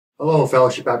Hello,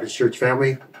 Fellowship Baptist Church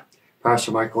family. Pastor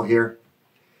Michael here.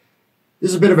 This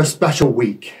is a bit of a special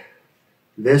week.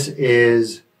 This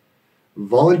is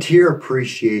Volunteer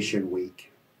Appreciation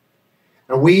Week.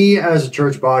 And we as a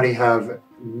church body have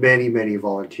many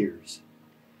volunteers.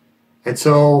 And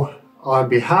so on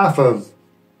behalf of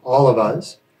all of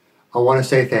us, I want to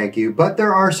say thank you, but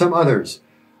there are some others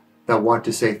that want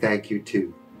to say thank you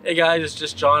too. Hey guys, it's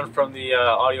just John from the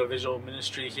audiovisual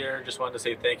ministry here. Just wanted to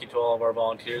say thank you to all of our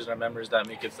volunteers and our members that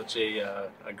make it such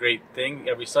a great thing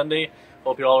every Sunday.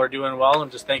 Hope you all are doing well,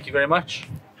 and just thank you very much.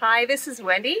 Hi, this is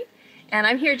Wendy, and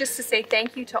I'm here just to say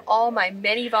thank you to all my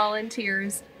many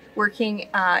volunteers working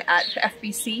at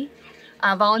FBC,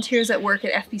 volunteers that work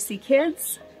at FBC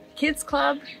Kids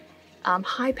Club,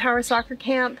 High Power Soccer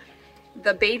Camp,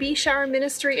 the baby shower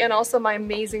ministry, and also my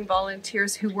amazing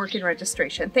volunteers who work in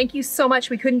registration. Thank you so much.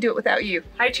 We couldn't do it without you.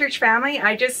 Hi church family.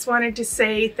 I just wanted to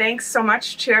say thanks so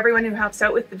much to everyone who helps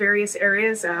out with the various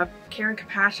areas of care and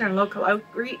compassion and local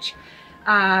outreach.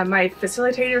 My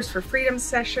facilitators for Freedom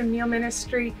Session, meal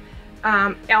ministry,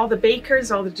 all the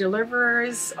bakers, all the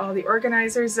deliverers, all the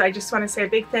organizers. I just want to say a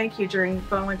big thank you during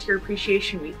Volunteer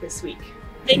Appreciation Week this week.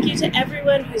 Thank you to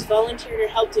everyone who's volunteered or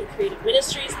helped in creative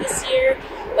ministries this year,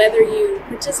 whether you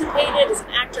participated as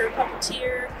an actor or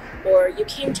puppeteer, or you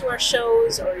came to our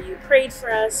shows, or you prayed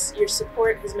for us. Your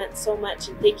support has meant so much,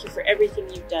 and thank you for everything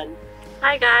you've done.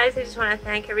 Hi guys, I just want to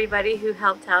thank everybody who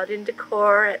helped out in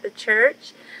decor at the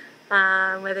church,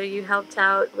 whether you helped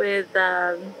out with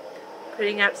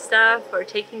putting up stuff or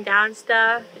taking down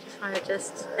stuff. I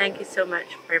just want to thank you so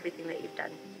much for everything that you've done.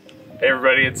 Hey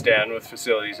everybody, it's Dan with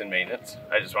Facilities and Maintenance.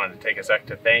 I just wanted to take a sec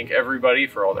to thank everybody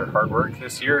for all their hard work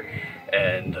this year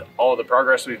and all the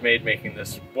progress we've made making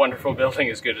this wonderful building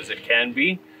as good as it can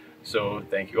be. So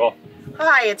thank you all.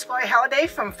 Hi, it's Gloria Halliday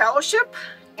from Fellowship,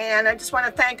 and I just want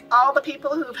to thank all the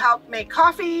people who've helped make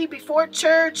coffee before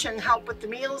church and help with the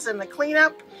meals and the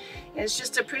cleanup. And it's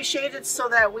just appreciated so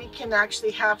that we can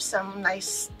actually have some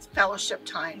nice fellowship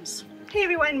times. Hey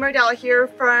everyone, Mardella here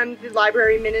from the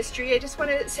library ministry. I just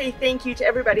want to say thank you to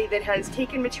everybody that has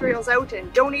taken materials out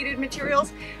and donated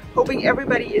materials. Hoping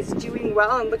everybody is doing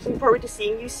well and looking forward to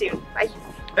seeing you soon. Bye.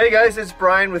 Hey guys, it's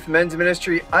Brian with Men's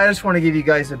Ministry. I just want to give you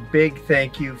guys a big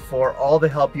thank you for all the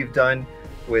help you've done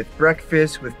with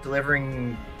breakfast, with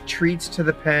delivering treats to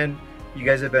the pen. You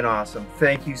guys have been awesome.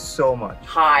 Thank you so much.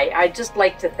 Hi, I'd just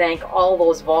like to thank all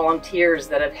those volunteers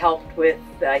that have helped with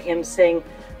hymn sing.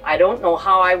 I don't know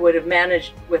how I would have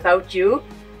managed without you,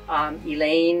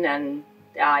 Elaine and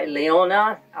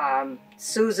Leona,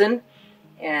 Susan,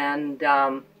 and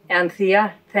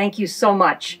Anthea. Thank you so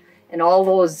much. And all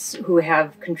those who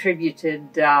have contributed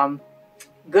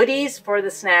goodies for the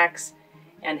snacks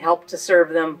and helped to serve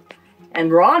them.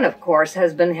 And Ron, of course,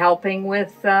 has been helping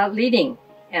with leading.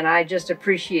 And I just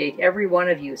appreciate every one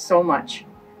of you so much.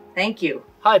 Thank you.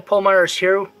 Hi, Paul Myers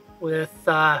here with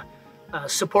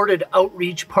Supported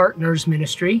Outreach Partners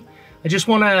Ministry. I just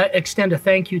want to extend a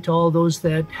thank you to all those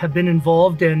that have been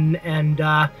involved and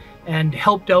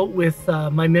helped out with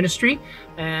my ministry,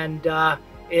 and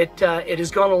it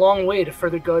has gone a long way to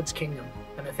further God's kingdom,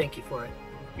 and I thank you for it.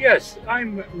 Yes,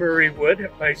 I'm Murray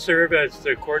Wood. I serve as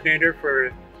the coordinator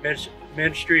for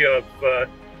Ministry of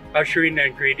Ushering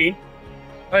and Greeting.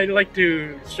 I'd like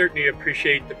to certainly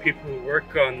appreciate the people who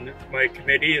work on my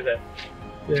committee.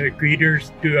 The greeters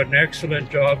do an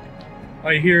excellent job.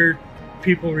 I hear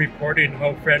people reporting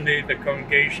how friendly the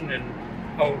congregation and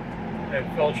how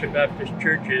Fellowship Baptist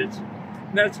Church is.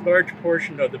 And that's a large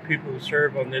portion of the people who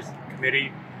serve on this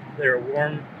committee. They're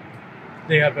warm,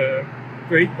 they have a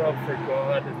great love for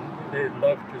God, and they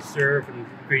love to serve and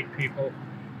greet people.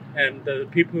 And the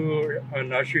people who are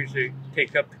on ushers who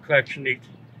take up the collection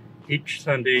each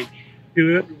Sunday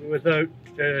do it without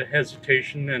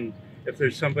hesitation, and if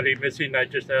there's somebody missing, I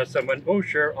just ask someone, oh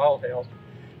sure, I'll help.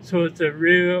 So it's a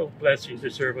real blessing to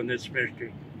serve on this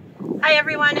ministry. Hi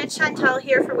everyone, it's Chantal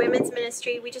here for Women's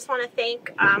Ministry. We just want to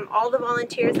thank all the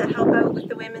volunteers that help out with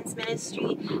the Women's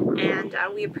Ministry, and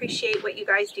we appreciate what you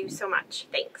guys do so much.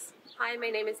 Thanks. Hi, my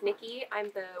name is Nikki.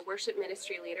 I'm the worship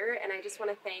ministry leader, and I just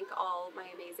want to thank all my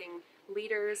amazing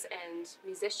leaders and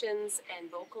musicians and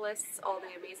vocalists, all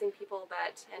the amazing people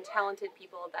and talented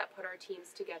people that put our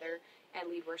teams together and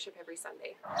lead worship every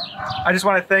Sunday. I just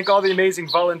want to thank all the amazing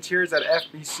volunteers at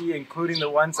FBC, including the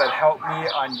ones that help me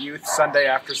on youth Sunday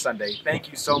after Sunday.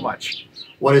 Thank you so much.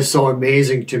 What is so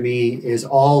amazing to me is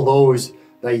all those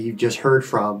that you've just heard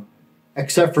from,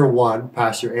 except for one,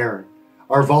 Pastor Aaron,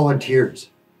 are volunteers.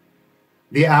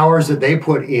 The hours that they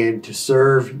put in to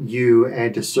serve you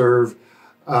and to serve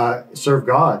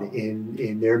God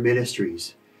in their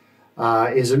ministries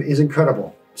is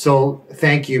incredible. So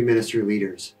thank you, ministry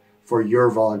leaders, for your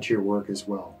volunteer work as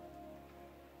well.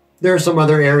 There are some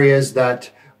other areas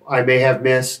that I may have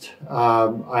missed.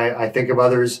 I think of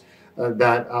others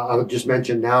that I'll just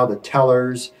mention now. The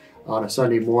tellers on a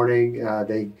Sunday morning,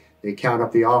 they count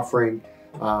up the offering.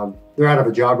 They're out of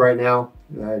a job right now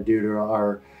due to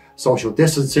our social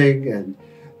distancing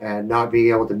and not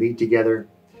being able to meet together.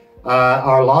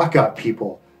 Our lockup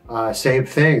people, same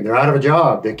thing. They're out of a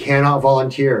job. They cannot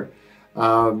volunteer.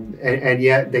 And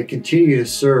yet they continue to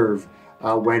serve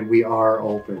when we are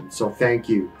open. So thank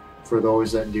you for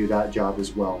those that do that job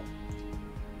as well.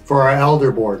 For our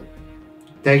elder board,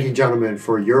 thank you, gentlemen,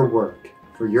 for your work,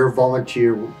 for your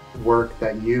volunteer work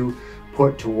that you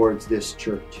put towards this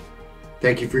church.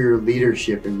 Thank you for your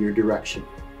leadership and your direction.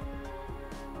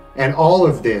 And all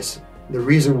of this, the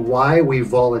reason why we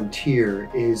volunteer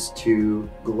is to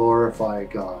glorify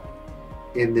God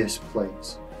in this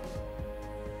place.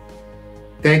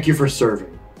 Thank you for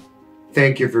serving.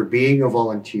 Thank you for being a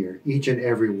volunteer, each and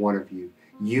every one of you.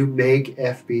 You make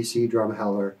FBC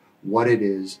Drumheller what it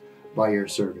is by your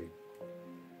serving.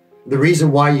 The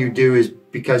reason why you do is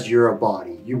because you're a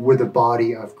body. You were the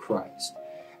body of Christ.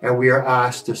 And we are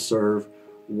asked to serve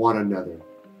one another.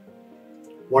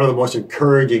 One of the most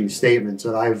encouraging statements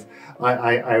that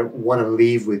I want to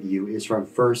leave with you is from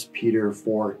 1 Peter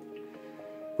 4,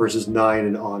 verses 9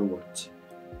 and onwards.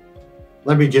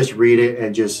 Let me just read it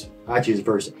and actually it's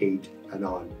verse 8 and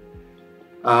on.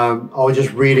 I'll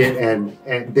just read it and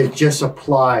it just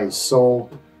applies so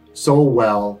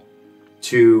well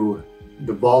to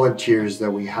the volunteers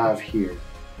that we have here.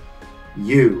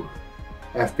 You,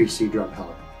 FBC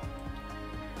Drumheller.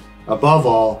 Above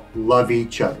all, love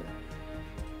each other.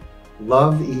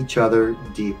 Love each other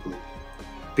deeply,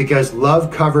 because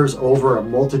love covers over a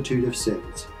multitude of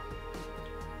sins.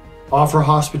 Offer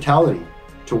hospitality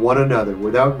to one another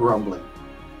without grumbling.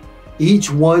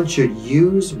 Each one should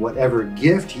use whatever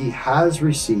gift he has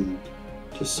received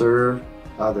to serve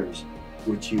others,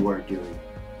 which you are doing.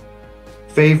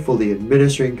 Faithfully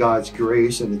administering God's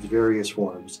grace in its various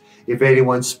forms. If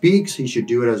anyone speaks, he should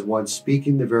do it as one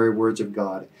speaking the very words of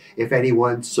God. If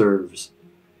anyone serves,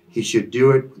 he should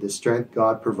do it with the strength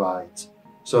God provides,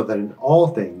 so that in all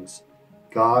things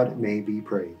God may be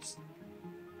praised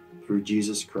through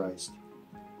Jesus Christ.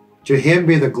 To him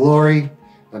be the glory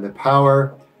and the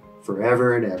power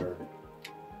forever and ever.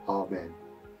 Amen.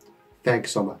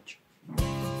 Thanks so much.